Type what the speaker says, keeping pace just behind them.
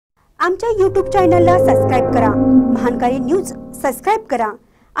आमच्या YouTube चॅनलला subscribe करा, महानकारी न्यूज सबस्क्राइब करा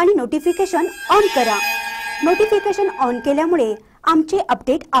आणि नोटिफिकेशन ऑन करा। नोटिफिकेशन ऑन केल्यामुळे आमचे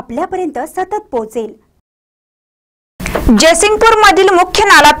अपडेट आपल्यापर्यंत सतत पोहोचेल। जयसिंगपूर मधील मुख्य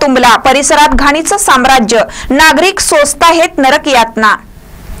नाला तुंबला, परिसरात घाणीचं साम्राज्य, नागरिक सोसत आहेत नरक यातना।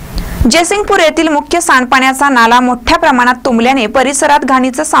 जयसिंगपूर येथील मुख्य सांडपाण्याचा नाला मोठ्या प्रमाणात तुंबल्याने परिसरात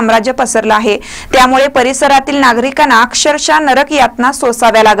घाणीचं साम्राज्य पसरलं आहे। त्यामुळे परिसरातील नागरिकांना अक्षरशः नरक यातना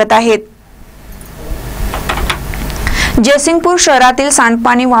सोसाव्या लागत आहेत। जयसिंगपूर शहरातील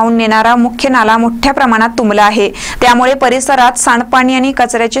सांडपाणी वाहून नेणारा मुख्य नाला मोठ्या प्रमाणात तुंबला आहे। त्यामुळे परिसरात सांडपाणी आणि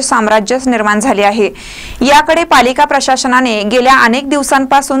कचऱ्याचे साम्राज्य निर्माण झाले आहे। याकडे पालिका प्रशासनाने गेल्या अनेक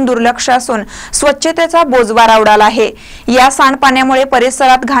दिवसांपासून दुर्लक्ष असून स्वच्छतेचा बोजवारा उडाला आहे। या सांडपाण्यामुळे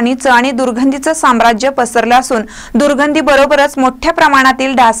परिसरात घाणीचं आणि दुर्गंधीचं साम्राज्य पसरलं असून दुर्गंधीबरोबरच मोठ्या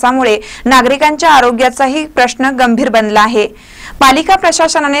प्रमाणातील डासामुळे नागरिकांच्या आरोग्याचाही प्रश्न गंभीर बनला आहे। पालिका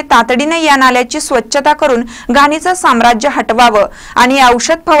प्रशासनाने तातडीने या नाल्याची स्वच्छता करून घाणीचं साम्राज्य हटवावं आणि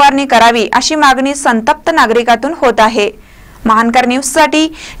औषध फवारणी करावी अशी मागणी संतप्त नागरिकातून होत आहे। महानकर न्यूज साठी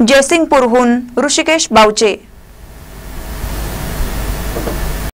जयसिंगपूरहून ऋषिकेश बावचे।